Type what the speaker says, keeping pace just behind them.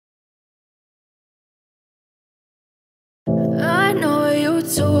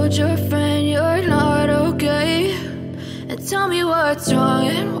Tell me what's wrong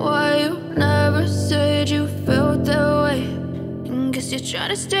and why you never said you felt that way. And guess you're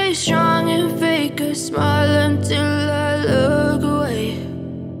trying to stay strong and fake a smile until I look away.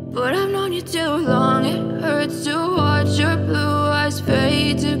 But I've known you too long, it hurts to watch your blue eyes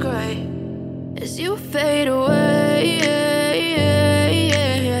fade to gray as you fade away,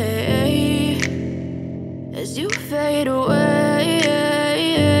 as you fade away.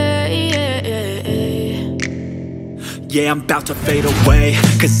 Yeah, I'm about to fade away,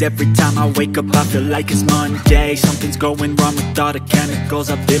 cause every time I wake up I feel like it's Monday. Something's going wrong with all the chemicals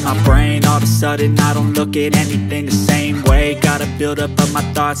up in my brain. All of a sudden I don't look at anything the same way. Got a buildup of my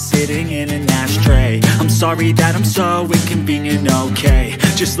thoughts sitting in an ashtray. I'm sorry that I'm so inconvenient, okay.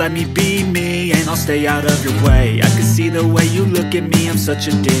 Just let me be me and I'll stay out of your way. I can see the way you look at me, I'm such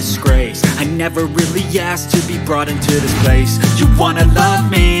a disgrace. I never really asked to be brought into this place. You wanna love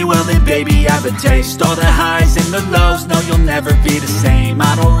me? Well then baby I have a taste. All the highs and the lows, no, you'll never be the same.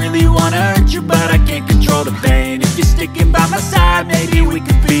 I don't really wanna hurt you, but I can't control the pain. If you're sticking by my side, maybe we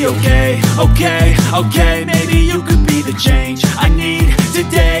could be okay. Okay, maybe you could be the change I need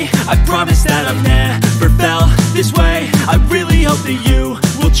today. I promise that I've never felt this way. I really hope that you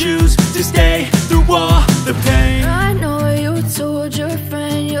will choose to stay through all the pain. I know you told your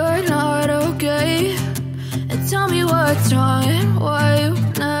friend you're not okay. And tell me what's wrong and why you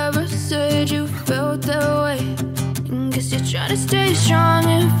never said you felt that way. Guess you're trying to stay strong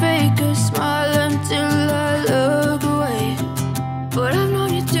and fake a smile until I look away. But I've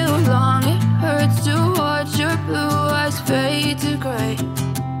known you too long, it hurts to watch your blue eyes fade to gray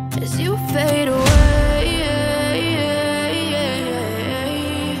as you fade away,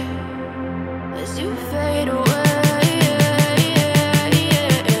 as you fade away,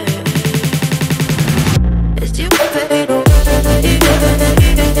 as you fade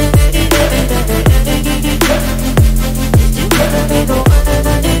away.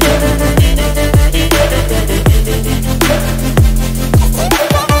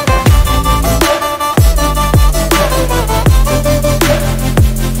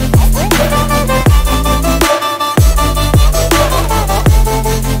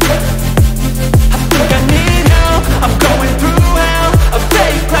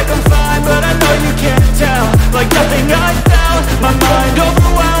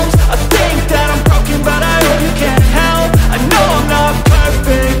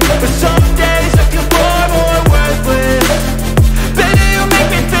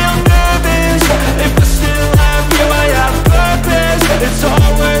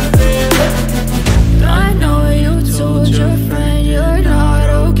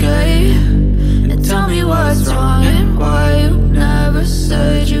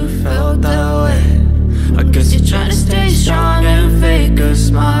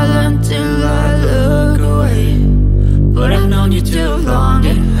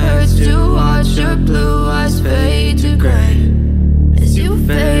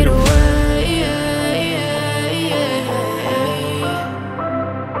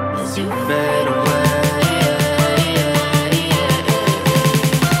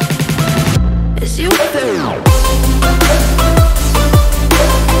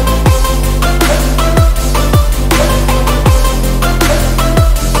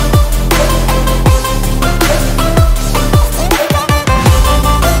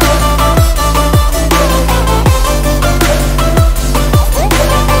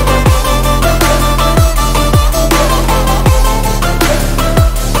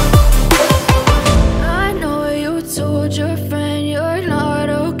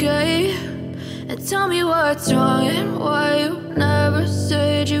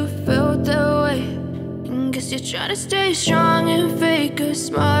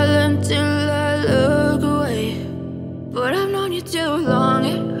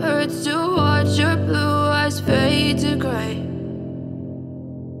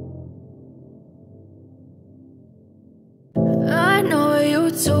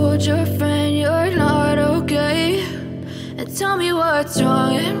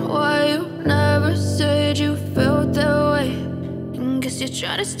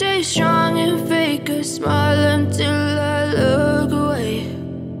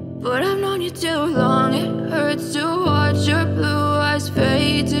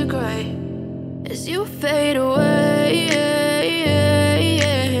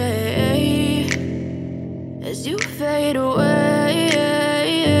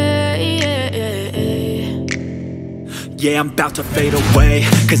 Yeah, I'm about to fade away,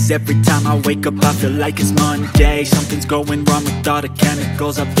 cause every time I wake up I feel like it's Monday. Something's going wrong with all the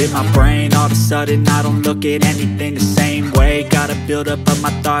chemicals up in my brain. All of a sudden I don't look at anything the same way. Got a buildup of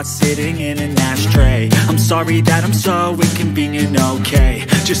my thoughts sitting in an ashtray. I'm sorry that I'm so inconvenient, okay.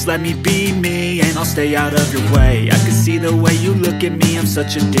 Just let me be me and I'll stay out of your way. I can see the way you look at me, I'm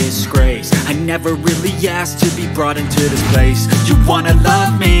such a disgrace. I never really asked to be brought into this place. You wanna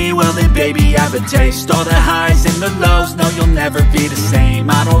love me? Well then baby, have a taste. All the highs and the lows, no, you'll never be the same.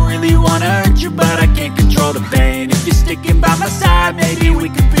 I don't really wanna hurt you, but I can't control the pain. If you're sticking by my side, maybe we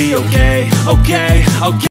could be okay, okay, okay.